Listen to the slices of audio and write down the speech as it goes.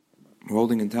We're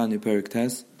holding in Tanya Perek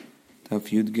Tes,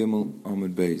 Taf Yud Gimel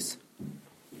Amud Beis.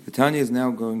 The Tanya is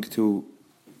now going to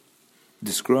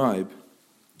describe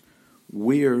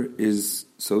where is,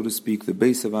 so to speak, the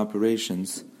base of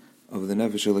operations of the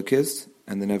Nefesh Elokis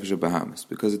and the Nefesh Bahamas.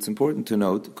 Because it's important to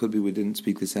note, it could be we didn't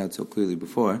speak this out so clearly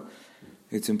before,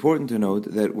 it's important to note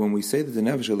that when we say that the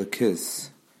Nefesh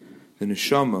Elokis, the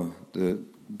Neshama, the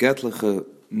Getliche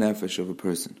Nefesh of a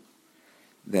person,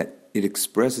 that it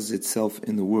expresses itself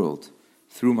in the world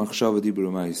through machshava dibur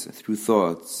u'maisa, through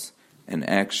thoughts and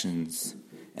actions,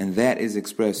 and that is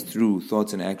expressed through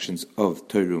thoughts and actions of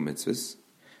Torah mitzvahs.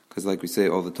 Because like we say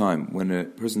all the time, when a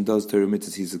person does Torah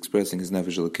mitzvahs, he's expressing his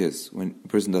nefesh elokis. When a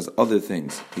person does other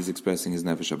things, he's expressing his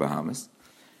nefesh bahamas.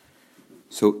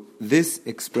 So this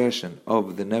expression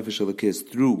of the nefesh elokis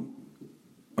through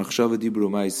machshava dibur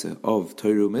u'maisa of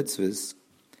Torah mitzvahs,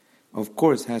 of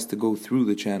course, has to go through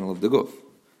the channel of the guf.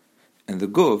 And the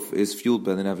guf is fueled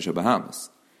by the nefesh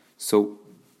bahamas. So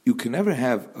you can never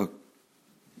have a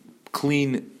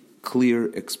clean,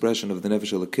 clear expression of the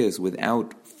nefesh elokis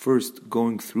without first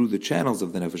going through the channels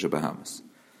of the nefesh bahamas,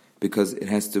 because it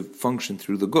has to function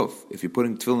through the guf. If you're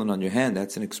putting tefillin on your hand,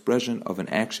 that's an expression of an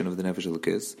action of the nefesh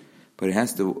elokis, but it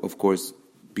has to, of course,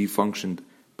 be functioned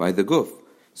by the guf.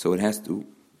 So it has to,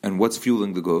 and what's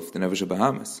fueling the guf? The nefesh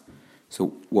bahamas.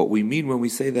 So what we mean when we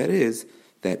say that is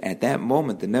that at that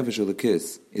moment the nefesh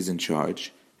elokis is in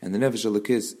charge, and the nefesh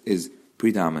elokis is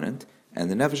predominant,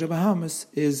 and the nefesh bahamas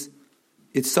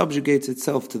it subjugates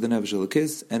itself to the nefesh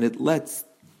elokis, and it lets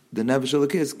the nefesh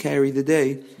elokis carry the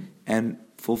day and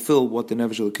fulfill what the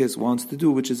nefesh elokis wants to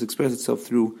do, which is express itself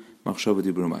through machshava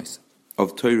dibur u'maisa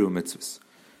of Torah mitzvahs.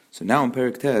 So now in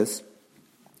Perek Tes,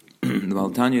 the Baal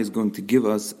Tanya is going to give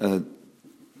us a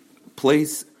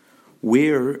place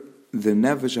where the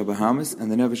nefesh bahamas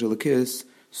and the nefesh elokis,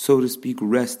 so to speak,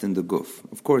 rest in the guf.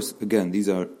 Of course, again, these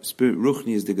are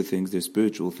ruchniisdige things, they're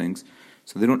spiritual things,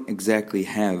 so they don't exactly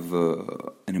have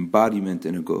an embodiment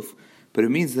in a guf, but it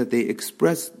means that they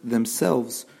express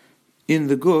themselves in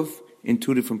the guf in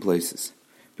two different places.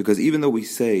 Because even though we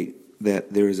say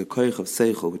that there is a koich of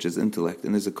seichel, which is intellect,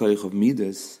 and there's a koich of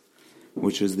midas,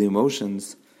 which is the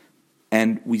emotions,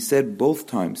 and we said both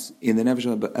times, in the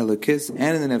nefesh elokis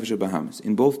and in the nefesh bahamas,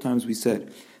 in both times we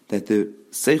said that the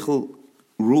seichel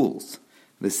rules.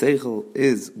 The seichel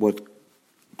is what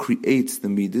creates the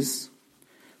midas.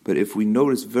 But if we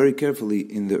notice very carefully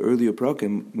in the earlier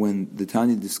prakim, when the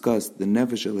Tanya discussed the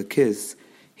nefesh elokis,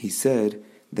 he said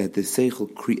that the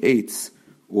seichel creates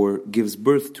or gives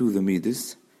birth to the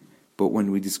midas. But when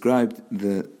we described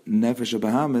the nefesh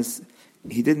bahamas,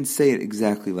 he didn't say it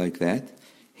exactly like that.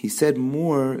 He said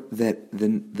more that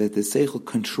the seichel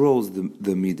controls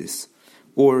the midas,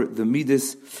 or the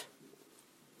midas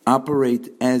operate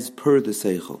as per the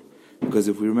seichel. Because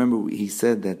if we remember, he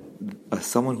said that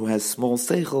someone who has small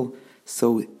seichel,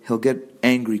 so he'll get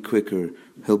angry quicker,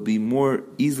 he'll be more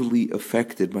easily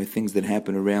affected by things that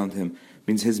happen around him. It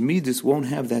means his midas won't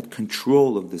have that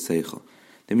control of the seichel.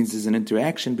 That means there's an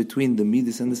interaction between the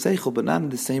midas and the seichel, but not in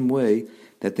the same way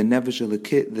that the nefesh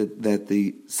elokis, that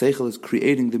the seichel is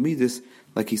creating the midas,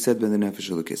 like he said by the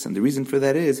nefesh elokis. And the reason for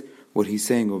that is what he's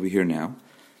saying over here now,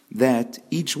 that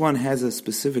each one has a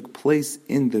specific place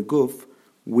in the guf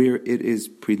where it is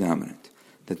predominant.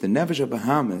 That the nefesh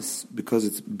bahamas, because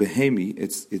it's behemi,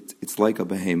 it's like a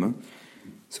behema.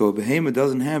 So a behema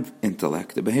doesn't have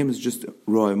intellect. A behema is just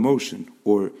raw emotion,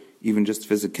 or even just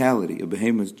physicality. A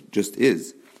behema just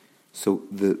is. So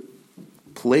the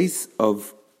place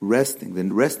of resting,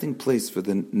 the resting place for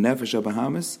the nefesh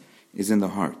bahamas is in the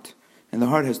heart. And the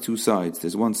heart has two sides.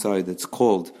 There's one side that's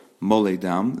called molei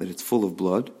dam, that it's full of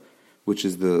blood, which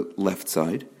is the left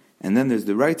side. And then there's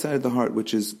the right side of the heart,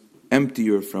 which is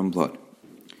emptier from blood.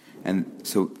 And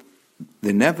so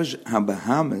the nefesh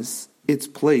bahamas, its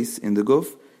place in the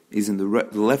guf, is in the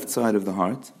left side of the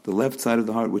heart,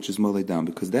 which is molei dam,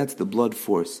 because that's the blood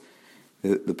force.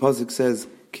 The pasuk says,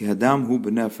 Ki hadam hu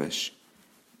b'nefesh,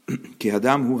 Ki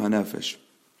hadam hu hanefesh.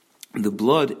 The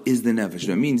blood is the nefesh.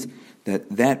 That means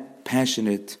that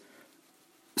passionate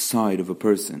side of a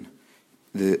person,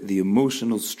 the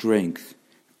emotional strength,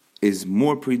 is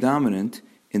more predominant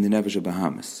in the nefesh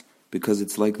bahamas, because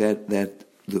it's like that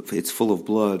it's full of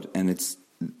blood, and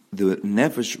the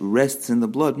nefesh rests in the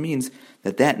blood, means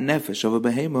that nefesh of a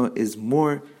behema is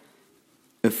more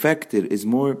affected, is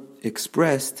more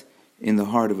expressed in the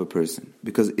heart of a person,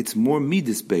 because it's more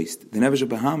midas based. The nefesh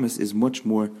bahamas is much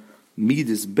more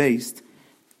midas based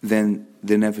than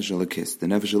the nefesh elokis. The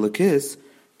nefesh elokis,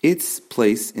 its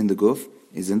place in the guf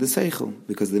is in the seichel,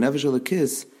 because the nefesh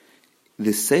elokis,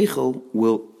 the seichel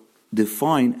will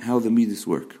define how the midas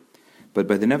work. But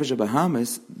by the Nefesh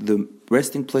HaBahamis, the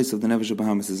resting place of the Nefesh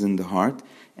HaBahamis is in the heart,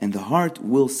 and the heart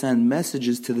will send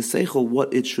messages to the Seichel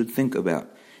what it should think about.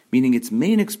 Meaning its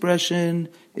main expression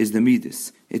is the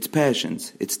Midas, its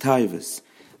passions, its taivas.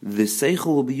 The Seichel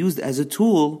will be used as a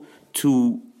tool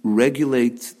to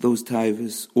regulate those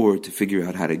taivas or to figure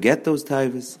out how to get those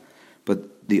taivas.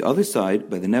 But the other side,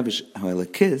 by the Nefesh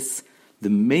HaElokis, the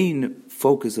main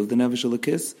focus of the Nefesh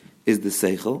HaElokis is the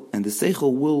Seichel, and the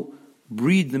Seichel will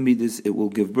breed the Midas, it will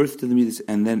give birth to the Midas,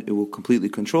 and then it will completely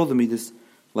control the Midas,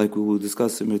 like we will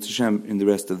discuss in Mitzvah Hashem in the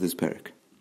rest of this parak.